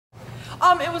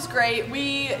It was great.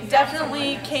 We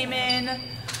definitely came in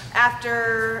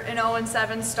after an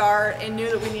 0-7 start and knew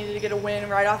that we needed to get a win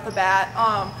right off the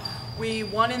bat. We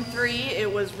won in 3.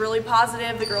 It was really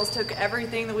positive. The girls took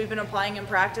everything that we've been applying in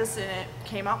practice and it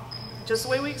came out just the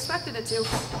way we expected it to.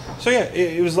 So yeah,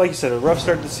 it was like you said, a rough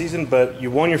start to the season, but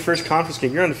you won your first conference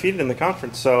game. You're undefeated in the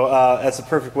conference, so that's a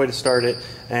perfect way to start it.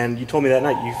 And you told me that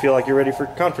night you feel like you're ready for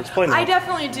conference play now. I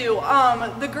definitely do.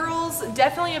 The girls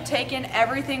definitely have taken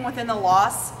everything within the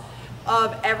loss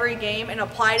of every game and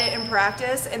applied it in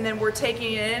practice, and then we're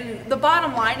taking it in. The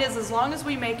bottom line is, as long as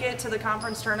we make it to the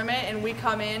conference tournament and we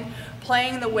come in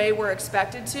playing the way we're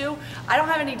expected to, I don't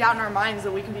have any doubt in our minds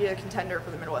that we can be a contender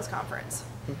for the Midwest Conference.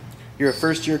 You're a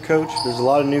first-year coach. There's a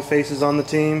lot of new faces on the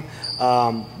team.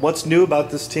 What's new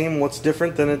about this team? What's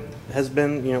different than it has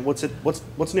been? You know, what's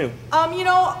new? You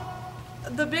know,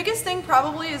 the biggest thing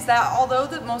probably is that although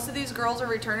that most of these girls are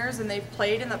returners and they've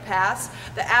played in the past,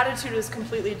 the attitude is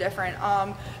completely different.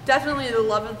 Definitely the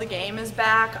love of the game is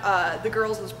back. The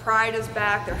girls' pride is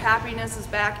back. Their happiness is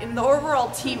back, and the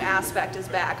overall team aspect is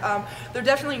back. They're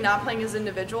definitely not playing as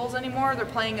individuals anymore. They're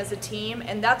playing as a team,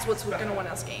 and that's what's going to win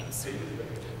us games.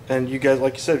 And you guys,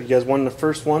 like you said, you guys won the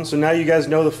first one, so now you guys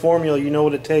know the formula, you know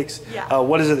what it takes. Yeah.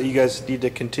 What is it that you guys need to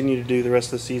continue to do the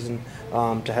rest of the season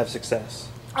to have success?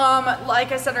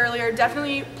 Like I said earlier,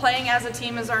 definitely playing as a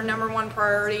team is our #1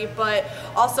 priority, but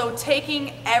also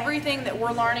taking everything that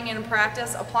we're learning in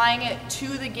practice, applying it to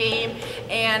the game,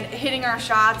 and hitting our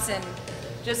shots, and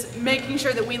just making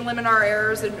sure that we limit our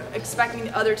errors and expecting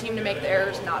the other team to make the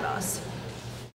errors, not us.